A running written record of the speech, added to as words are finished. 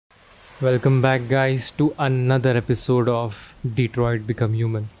Welcome back, guys, to another episode of Detroit Become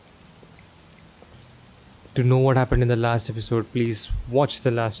Human. To know what happened in the last episode, please watch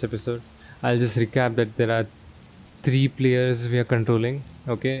the last episode. I'll just recap that there are 3 players we are controlling.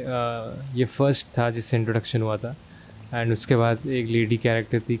 Okay, ये first था जिससे introduction हुआ था, and उसके बाद एक lady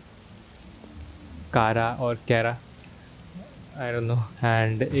character थी, कारा और कैरा, I don't know,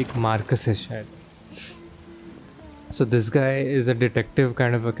 and एक Markus है शायद. So this guy is a detective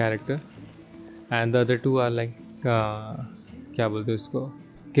kind of a character, and the other two are like क्या बोलते हैं उसको,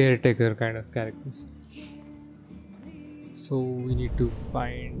 caretaker kind of characters. So we need to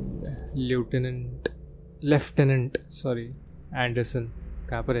find Lieutenant Anderson.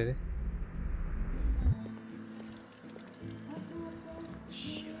 कहाँ पर है रे?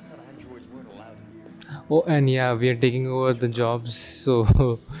 Oh, and yeah, we are taking over the jobs,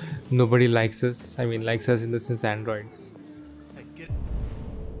 so nobody likes us. I mean, likes us in the sense androids.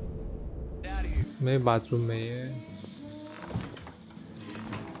 मेरे bathroom में ये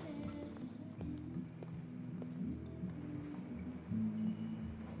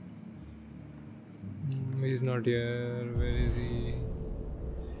he's not here. Where is he?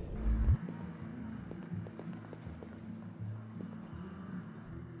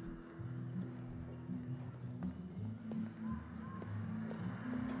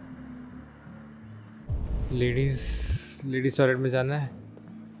 Ladies toilet में जाना है?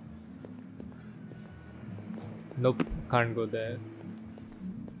 Nope, can't go there.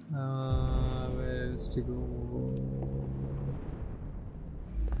 Where else to go?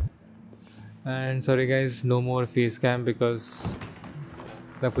 And sorry guys, no more face cam because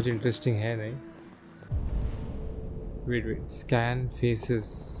ना कुछ interesting है नहीं. Wait, scan faces.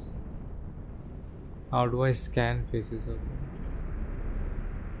 How do I scan faces? Okay.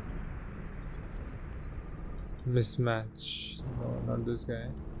 Mismatch. No, not this guy.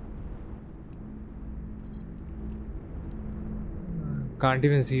 Can't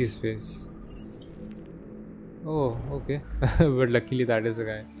even see his face. Oh, okay. But luckily that is the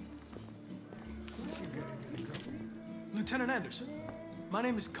guy. Lieutenant Anderson, my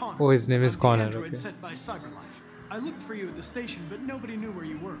name is Connor. Oh, his name is Connor. Okay. Sent by Cyberlife. I looked for you at the station, but nobody knew where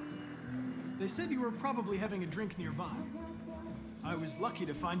you were. They said you were probably having a drink nearby. I was lucky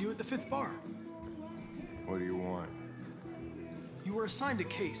to find you at the 5th bar. What do you want? You were assigned a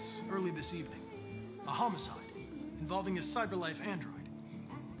case early this evening. A homicide involving a Cyberlife android.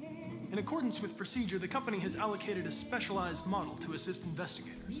 In accordance with procedure, the company has allocated a specialized model to assist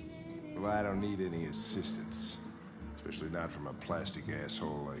investigators. Well, I don't need any assistance. Especially not from a plastic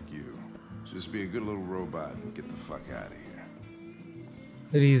asshole like you. Just be a good little robot and get the fuck out of here.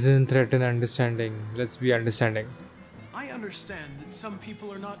 Reason, threat, and understanding. Let's be understanding. I understand that some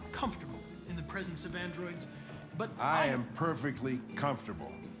people are not comfortable in the presence of androids, but I am perfectly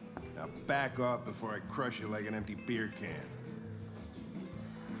comfortable. Now back off before I crush you like an empty beer can.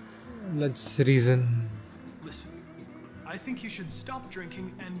 Let's reason. Listen, I think you should stop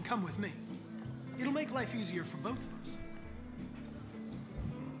drinking and come with me. It'll make life easier for both of us.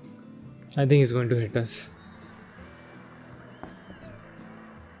 I think he's going to hit us.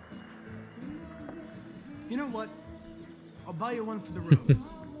 You know what? I'll buy you one for the road.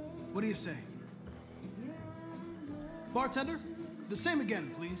 What do you say? Bartender, the same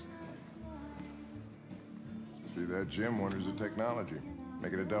again, please. See that Jim wonders at technology.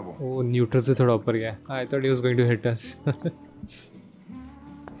 Make it a double. Oh, neutral से थोड़ा ऊपर गया. I thought he was going to hit us.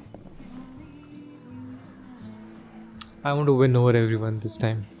 I want to win over everyone this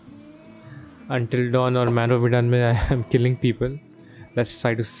time. Until Dawn or Man of Medan, I am killing people. Let's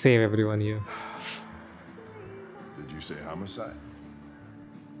try to save everyone here. Did you say homicide?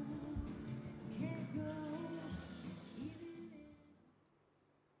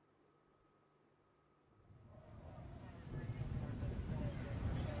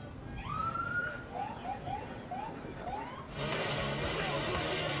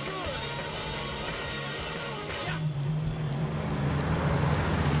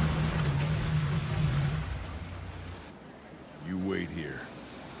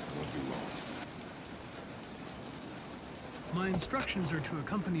 My instructions are to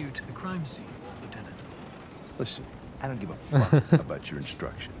accompany you to the crime scene, Lieutenant. Listen, I don't give a fuck about your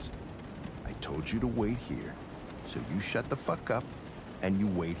instructions. I told you to wait here, so you shut the fuck up and you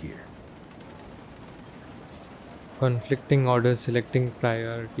wait here. Conflicting orders, selecting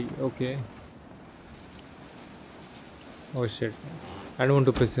priority. Okay. Oh shit. I don't want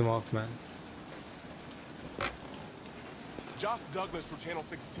to piss him off, man. Josh Douglas for Channel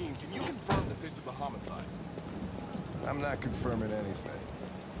 16. Can you confirm that this is a homicide? I'm not confirming anything.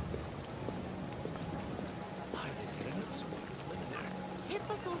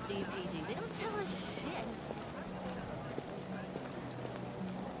 Typical DPD. They don't tell us shit.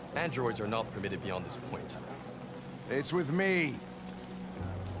 Androids are not permitted beyond this point. It's with me.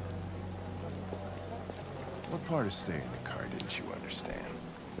 What part of staying in the car didn't you understand?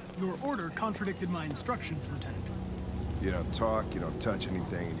 Your order contradicted my instructions, Lieutenant. You don't talk, you don't touch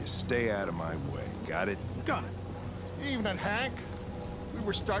anything, and you stay out of my way. Got it? Got it. Evening, Hank. We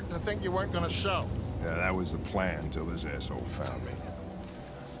were starting to think you weren't gonna show. Yeah, that was the plan until this asshole found me.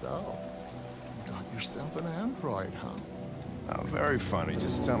 So, you got yourself an android, huh? Oh, very funny.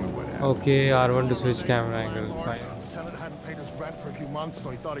 Just tell me what happened. Okay, R1 to switch camera angle. Fine. Lieutenant hadn't paid his rent for a few months, so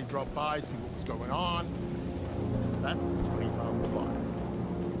he thought he'd drop by, see what was going on. That's when he found the body.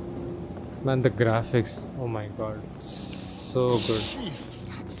 Man, the graphics. Oh my god. So good. Jesus,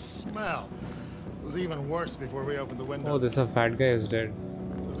 that smell was even worse before we opened the window. Oh, there's a fat guy who's dead.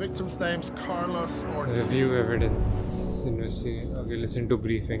 The victim's name's Carlos Ortiz. Review evidence. Investigate. Okay, listen to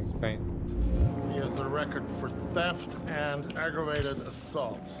briefing. Fine. He has a record for theft and aggravated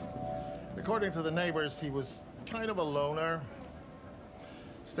assault. According to the neighbors, he was kind of a loner.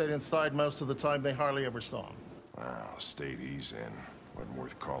 Stayed inside most of the time. They hardly ever saw him. Well, stayed easy in. Wasn't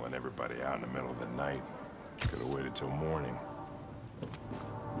worth calling everybody out in the middle of the night. Could have waited till morning.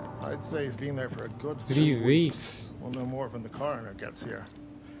 I'd say he's been there for a good 3 weeks. We'll know more when the coroner gets here.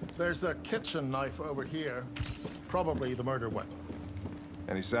 There's a kitchen knife over here. Probably the murder weapon.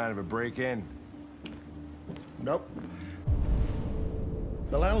 Any sign of a break-in? Nope.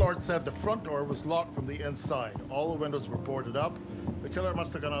 The landlord said the front door was locked from the inside. All the windows were boarded up. The killer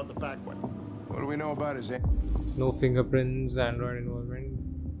must have gone out the back window. What do we know about his No fingerprints, Android involvement.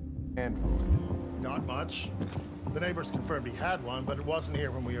 android? Not much. The neighbors confirmed he had one, but it wasn't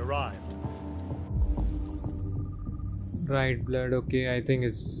here when we arrived. Right, blood. Okay, I think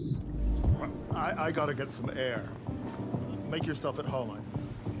it's. I gotta get some air. Make yourself at home.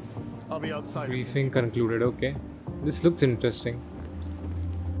 I'll be outside. Briefing concluded. Okay. This looks interesting.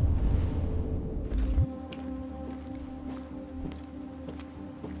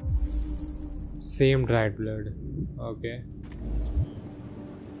 Same dried blood. Okay.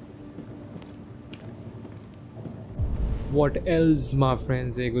 What else, my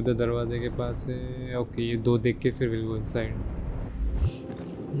friends? एक उधर दरवाजे के पास है. Okay, ये दो देख के फिर we'll go inside.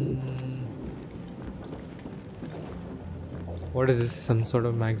 What is this? Some sort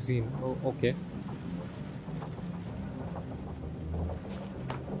of magazine? Oh, okay.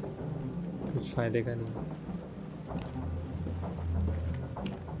 कुछ फायदे का नहीं.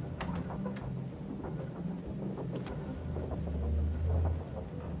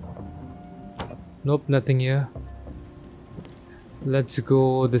 Nope, nothing here. Let's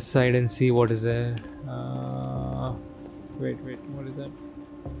go this side and see what is there. Wait, what is that?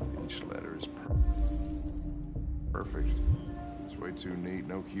 Each letter is perfect. It's way too neat,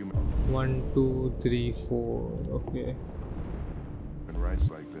 no human. 1, 2, 3, 4. Okay. And writes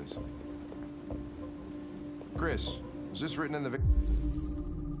like this. Chris, was this written in the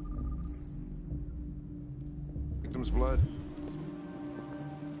victim's blood?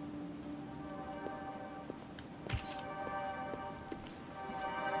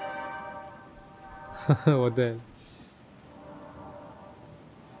 What the hell?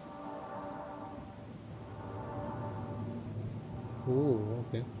 Oh,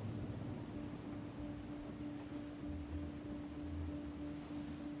 okay.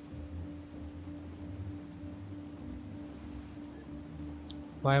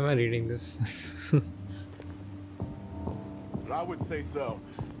 Why am I reading this? I would say so.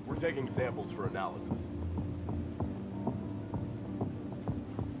 We're taking samples for analysis.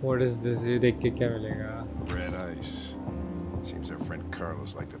 What is this? ये देख के क्या मिलेगा? Red ice. Seems our friend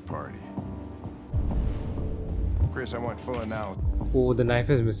Carlos liked to party. Chris, I want full analysis. Oh, the knife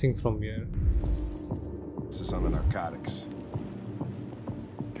is missing from here. This is on the narcotics.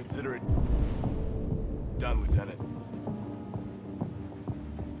 Consider it done, Lieutenant.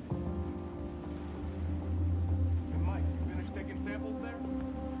 And Mike, you finished taking samples there?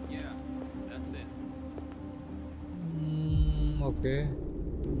 Yeah, that's it. Okay.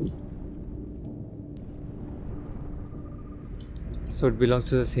 So it belongs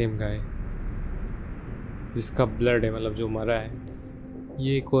to the same guy. जिसका blood है, मतलब जो मरा है.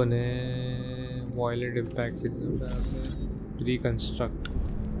 ये कौन है? Violent impact is reconstruct.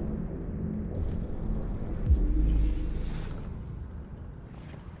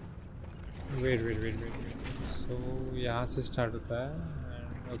 Wait. So यहाँ से start होता है.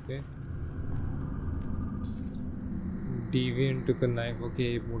 And okay. Deviant took a knife.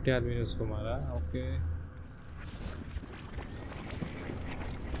 Okay, मोटे आदमी ने उसको मारा. Okay.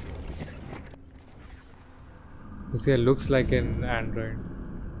 This guy looks like an android.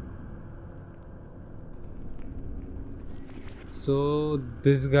 So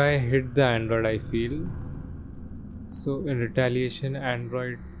this guy hit the android, I feel. So in retaliation,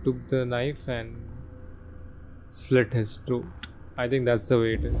 android took the knife and slit his throat. I think that's the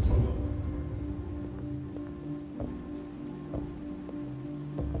way it is.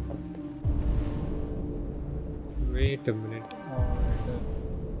 Wait a minute.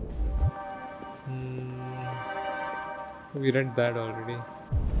 We read that already.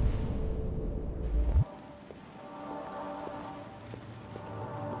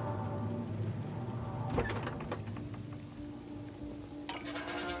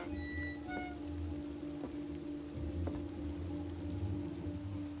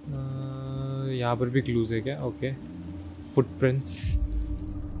 यहाँ पर भी clues है क्या? Okay, footprints.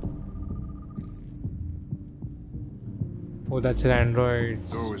 Oh, that's an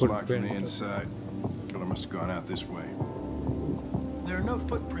android's Door was locked from the inside. Killer must have gone out this way. There are no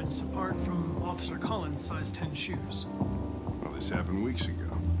footprints apart from Officer Collins' size 10 shoes. Well, this happened weeks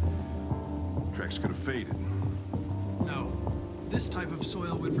ago. Tracks could have faded. No. This type of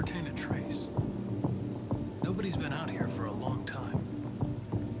soil would retain a trace. Nobody's been out here for a long time.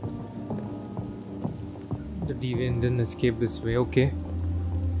 The deviant didn't escape this way. Okay.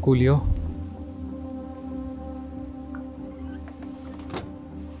 Coolio.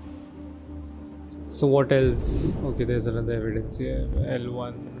 So what else? Okay, there's another evidence here.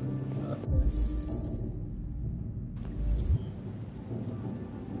 L1. Okay.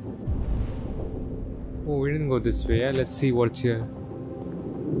 Oh, we didn't go this way. Yeah? Let's see what's here.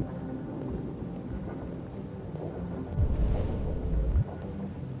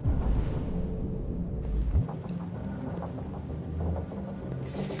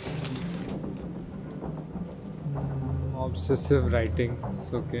 Obsessive writing.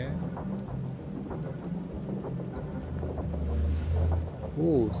 It's okay.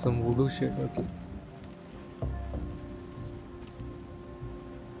 Oh, some voodoo shit. Okay.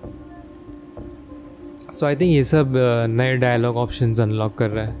 So I think ये सब नए dialogue options unlock कर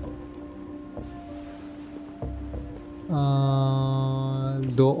रहा है.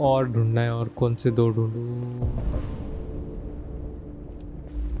 दो और ढूंढना है, और कौन से दो ढूंढूं?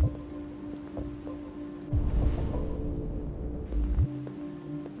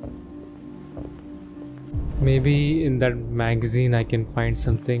 Maybe in that magazine I can find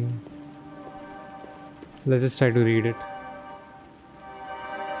something. Let's just try to read it.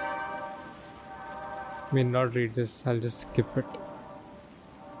 I mean, not read this, I'll just skip it.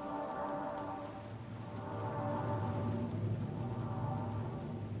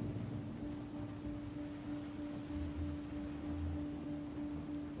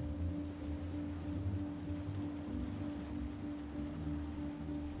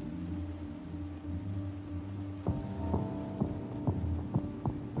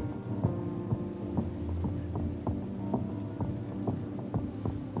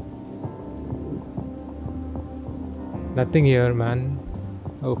 Nothing here, man.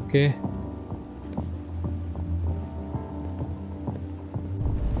 Okay.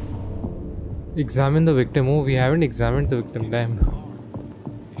 Examine the victim. Oh, we haven't examined the victim. Damn.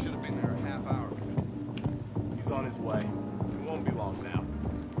 He should have been there a half hour ago. He's on his way. It won't be long now.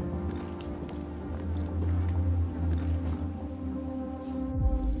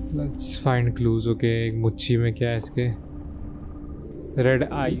 Let's find clues. Okay, एक मुच्छी में क्या है इसके?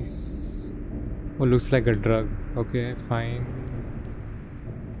 Red ice. Oh, looks like a drug. Okay, fine.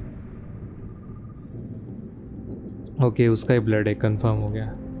 Okay, उसका ही blood है, confirm हो गया.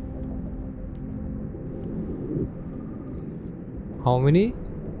 How many?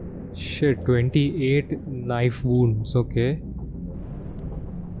 Shit, 28 knife wounds. Okay.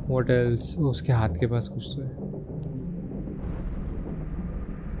 What else? Oh, उसके हाथ के पास कुछ तो है.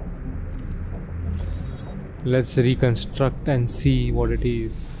 Let's reconstruct and see what it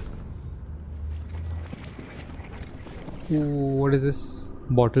is. Ooh, what is this?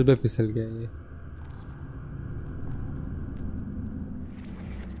 Bottle पे फिसल गया ये.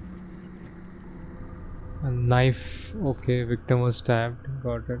 A knife. Okay, victim was stabbed.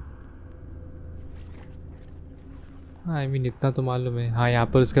 Got it. I mean इतना तो मालूम है. हाँ, यहाँ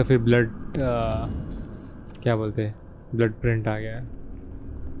पर उसका फिर blood क्या बोलते हैं? Blood print आ गया.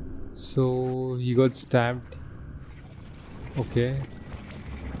 So he got stabbed. Okay.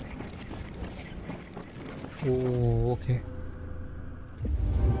 Oh, okay.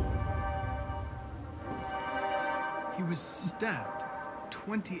 He was stabbed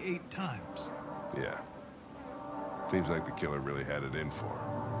 28 times. Yeah. Seems like the killer really had it in for him.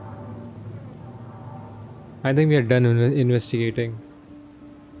 I think we are done investigating.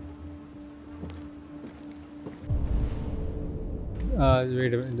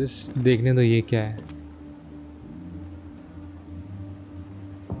 Wait a minute, just देखने दो ये क्या है.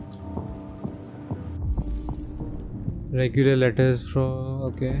 Regular letters from,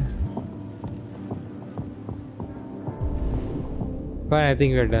 okay. Fine, I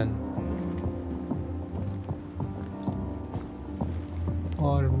think we're done.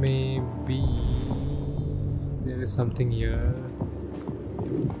 Or maybe there is something here.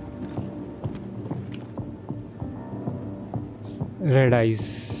 Red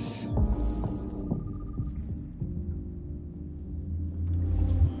eyes.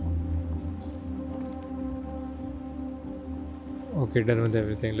 Okay, done with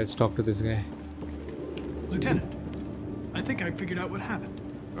everything. Let's talk to this guy. Lieutenant, I think I figured out what happened.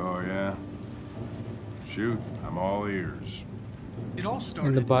 Oh, yeah? Shoot, I'm all ears. It all In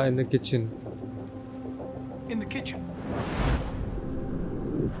started the bar, in the kitchen. in the kitchen.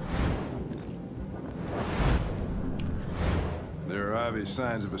 There are obvious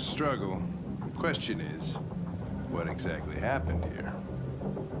signs of a struggle. Question is, what exactly happened here?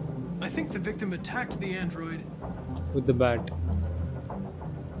 I think the victim attacked the android With the bat.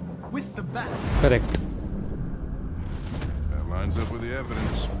 with the bat. Correct. That lines up with the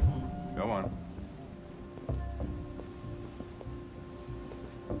evidence. Go on.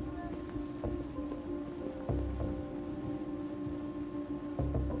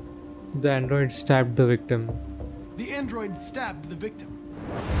 The android stabbed the victim. The android stabbed the victim.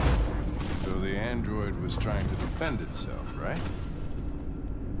 So the android was trying to defend itself, right?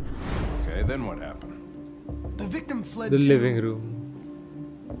 Okay, then what happened? The victim fled The to living room.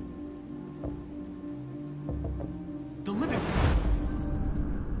 the living room.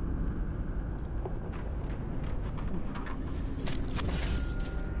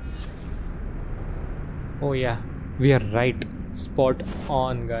 Oh yeah, we are right. Spot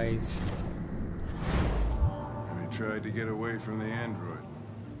on, guys. And he tried to get away from the android.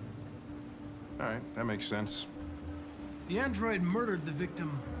 Alright, that makes sense. The android murdered the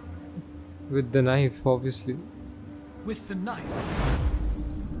victim With the knife, obviously. with the knife.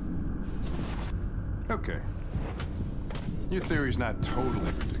 Okay. Your theory's not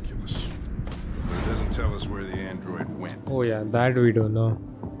totally ridiculous. But it doesn't tell us where the android went. Oh yeah, that we don't know.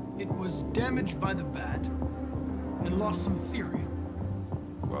 It was damaged by the bat and lost some therium.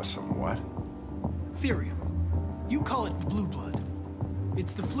 Lost some what? Therium. You call it blue blood.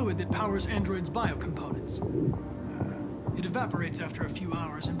 It's the fluid that powers androids' biocomponents. It evaporates after a few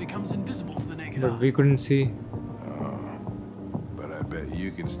hours and becomes invisible to the naked But eye. we couldn't see. But I bet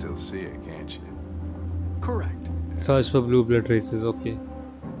you can still see it, can't you? Correct. Search for blue blood traces, okay.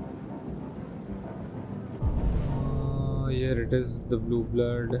 Here it is, the blue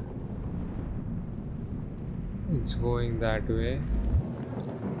blood. It's going that way.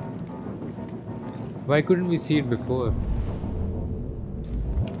 Why couldn't we see it before?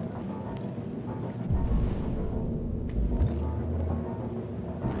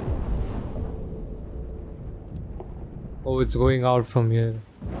 Oh, it's going out from here.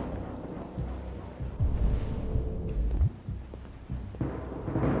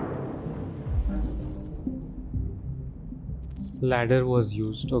 Ladder was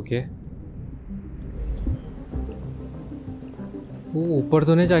used, okay. वो ऊपर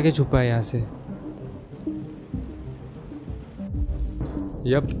तो नहीं जाके छुपा है यहाँ से.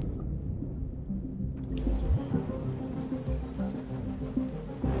 Yep.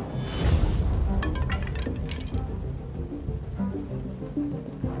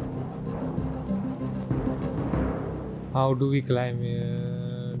 How do we climb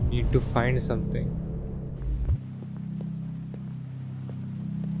here? Need to find something.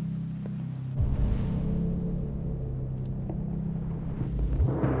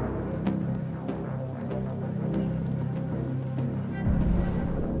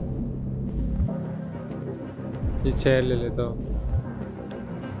 ये चेयर ले लेता हूँ.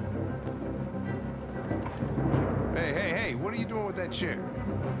 Hey, what are you doing with that chair?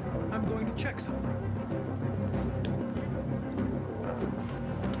 I'm going to check something.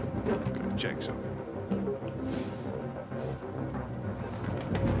 Gonna check something. Yeah.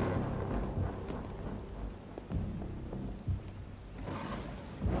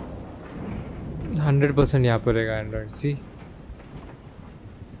 100% यहाँ पर रहेगा Android. C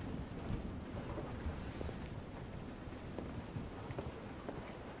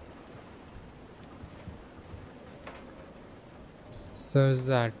search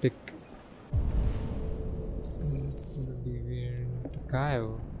the attic. Deviant कहाँ है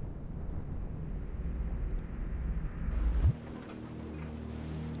वो?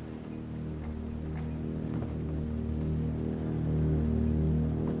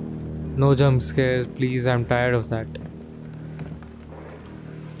 No jump scare, please. I'm tired of that.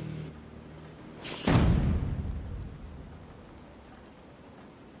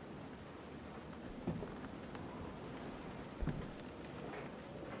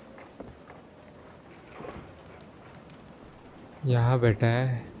 यहाँ बैठा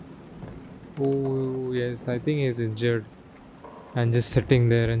है. Oh yes, I think he is injured and just sitting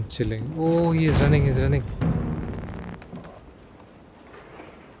there and chilling. Oh, he is running. He's running.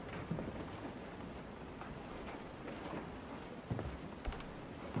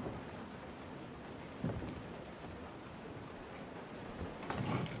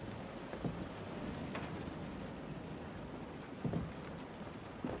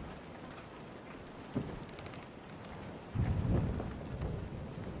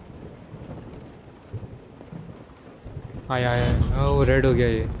 आया. Oh, red हो गया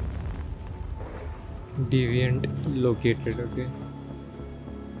ये. Deviant located. Okay.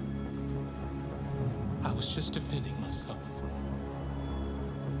 I was just defending myself.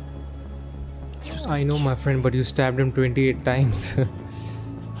 I know, my friend, but you stabbed him 28 times.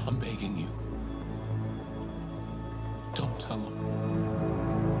 I'm begging you. Don't tell him.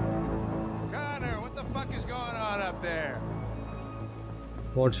 Connor, what the fuck is going on up there?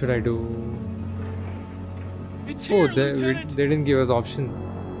 What should I do? It's here, Oh, they didn't give us option.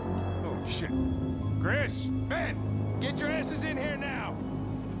 Oh shit. Chris, Ben, get your asses in here now.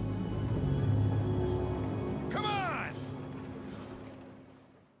 Come on.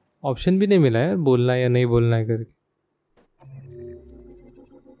 Option भी नहीं मिला है बोलना या नहीं बोलना है करके.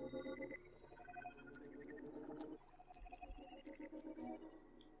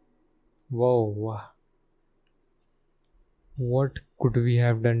 Wow. What could we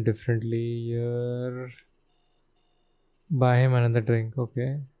have done differently here? Buy him another drink.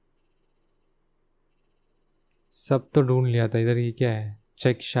 Okay. सब तो ढूंढ लिया था. इधर ये क्या है?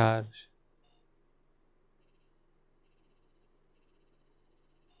 Check charge.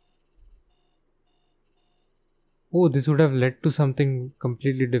 Oh, this would have led to something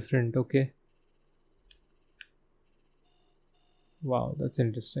completely different. Okay. Wow, that's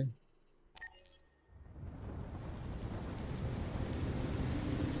interesting.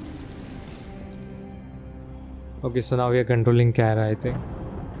 Okay, so now we are controlling Kara, I think.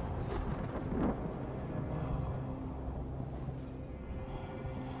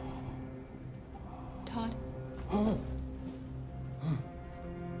 Todd.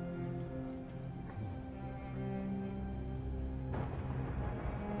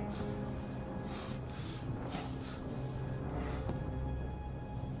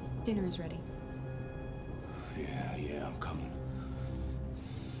 Dinner is ready. Yeah, I'm coming.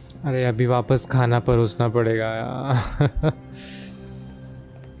 अरे अभी वापस खाना परोसना पड़ेगा यार.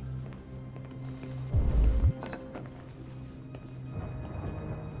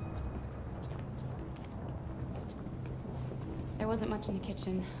 There wasn't much in the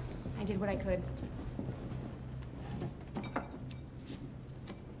kitchen. I did what I could.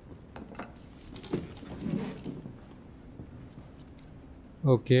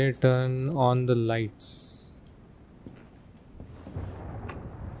 Okay, turn on the lights.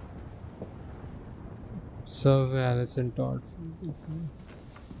 Serve Alice and Todd.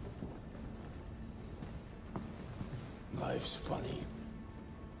 Life's funny.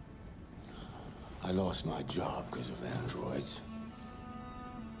 I lost my job because of androids.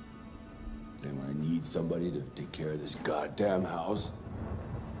 Then when I need somebody to take care of this goddamn house,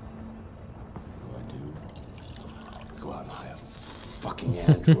 what do? Go out and hire a fucking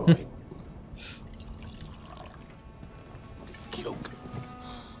android. What a joke.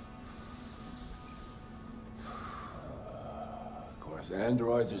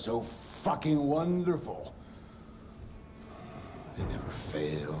 Androids are so fucking wonderful. They never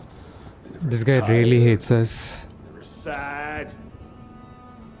fail. They never This guy really hates us. Never sad.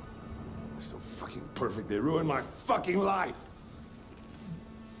 They're so fucking perfect. They ruined my fucking life.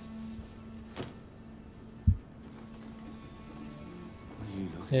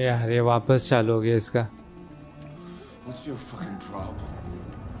 यार ये वापस चालू हो गया इसका. What's your fucking problem?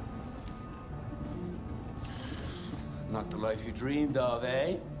 Not the life you dreamed of,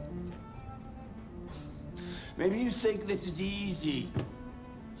 eh? Maybe you think this is easy.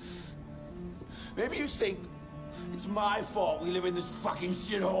 Maybe you think it's my fault we live in this fucking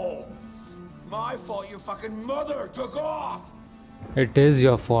shithole. My fault your fucking mother took off. It is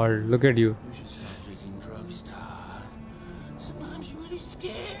your fault. Look at you. You should stop drinking drugs, Todd. Sometimes you really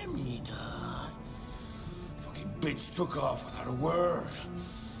scare me, Todd. Fucking bitch took off without a word.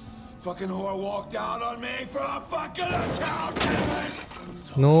 Fucking whore walked out on me for a fucking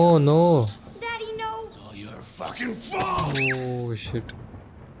accountant! No, no. Daddy, no! It's all your fucking fault! Oh, shit.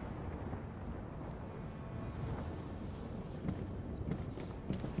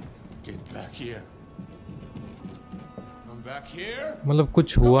 Get back here. Come back here. मतलब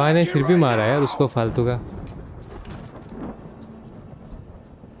कुछ हुआ नहीं फिर भी मारा यार उसको फालतू का.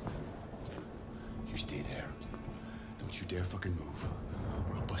 You stay there. Don't you dare fucking move.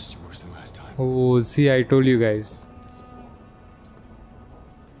 bust you worse than last time. Oh, see, I told you guys.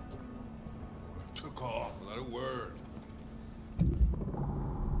 Took off without a word.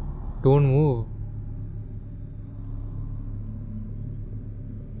 Don't move.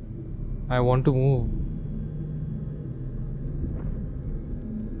 I want to move.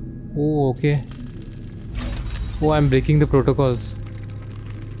 Oh, okay. Oh, I'm breaking the protocols.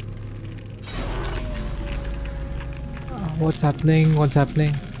 What's happening? What's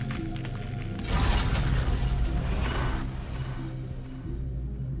happening?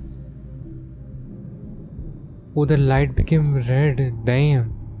 Oh, the light became red.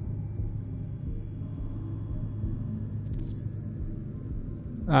 Damn.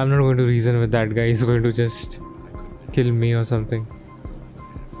 I'm not going to reason with that guy. He's going to just kill me or something.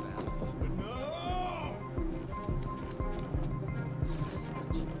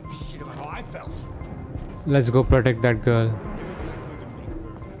 Let's go protect that girl.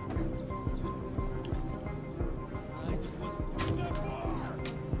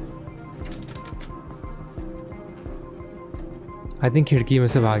 I think खिड़की में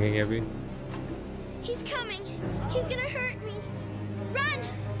से भागेंगे अभी. He's coming. He's gonna hurt me. Run!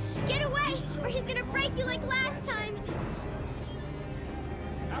 Get away, or he's gonna break you like last time.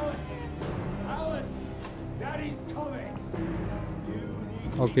 Alice! Alice! Daddy's coming!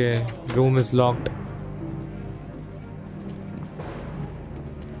 Okay, room is locked.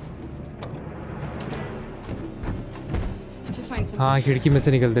 हाँ खिड़की में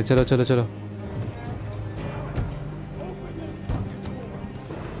से निकलते. चलो चलो चलो.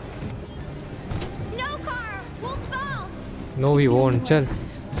 No, we won't. Chal.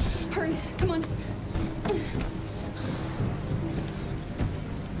 Hurry, come on.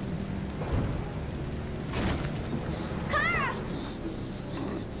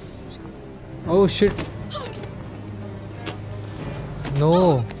 Oh shit.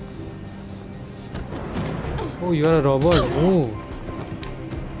 No. Oh, you're a robot. Move.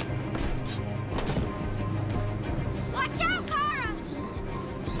 Watch out, Kara.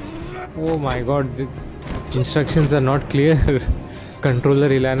 Oh my god. The instructions are not clear. Controller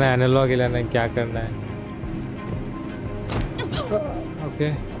हिलाना है, analog हिलाना है, क्या करना है?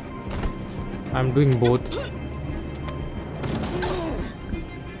 Okay. I'm doing both.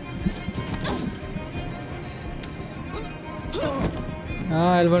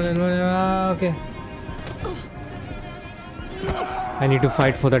 L1, okay. I need to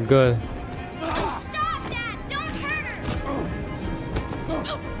fight for that girl. Stop, Dad! Don't hurt her!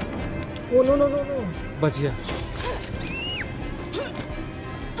 Oh no no no no! बच गया.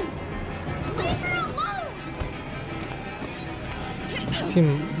 Leave her alone! इसकी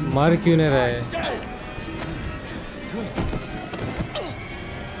मार क्यों नहीं रहा है?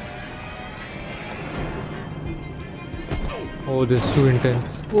 Oh, this is too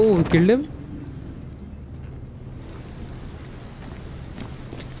intense. Oh, we killed him?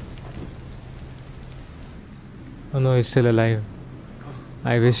 Oh no, he's still alive.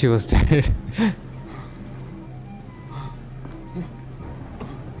 I wish he was dead.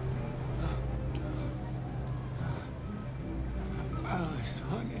 Alice,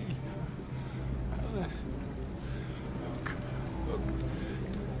 honey. Alice.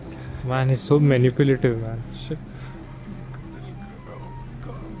 Man, he's so manipulative, man. Shit.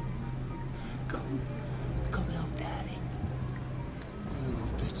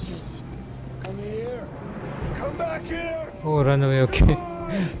 Oh, run away, okay.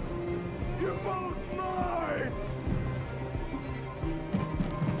 You're both mine!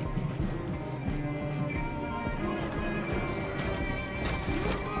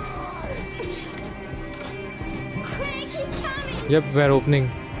 Craig, he's coming! Yep, we're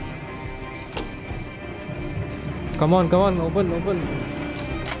opening. Come on, open.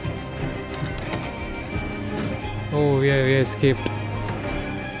 Oh, we escaped.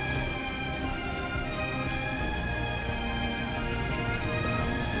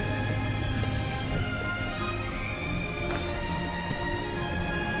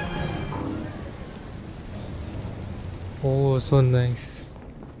 Oh, so nice.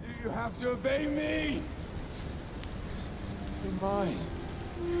 You have to obey me! You're mine.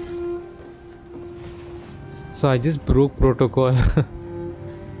 So I just broke protocol.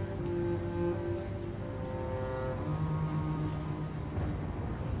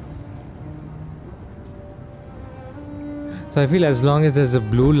 So I feel as long as there's a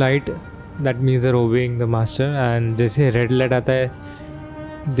blue light, that means they're obeying the master, and जैसे red light आता है,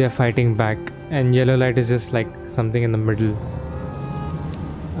 they're fighting back, and yellow light is just like something in the middle.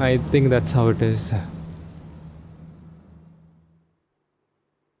 I think that's how it is.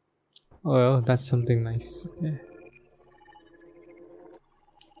 Oh, that's something nice. Okay.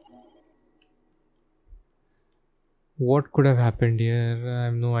 What could have happened here? I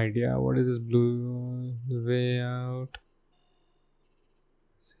have no idea. What is this blue way out?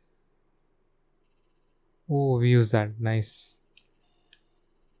 Oh, we use that. Nice.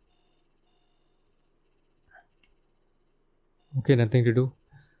 Okay, nothing to do.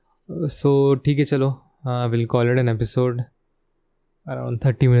 So, ठीक है चलो. We'll call it an episode. Around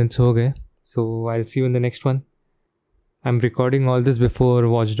 30 minutes हो गए. So, I'll see you in the next one. I'm recording all this before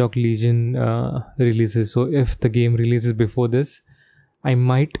Watch Dogs Legion releases. So, if the game releases before this, I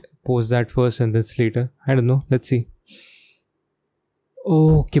might post that first and this later. I don't know. Let's see.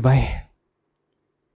 Okay, bye.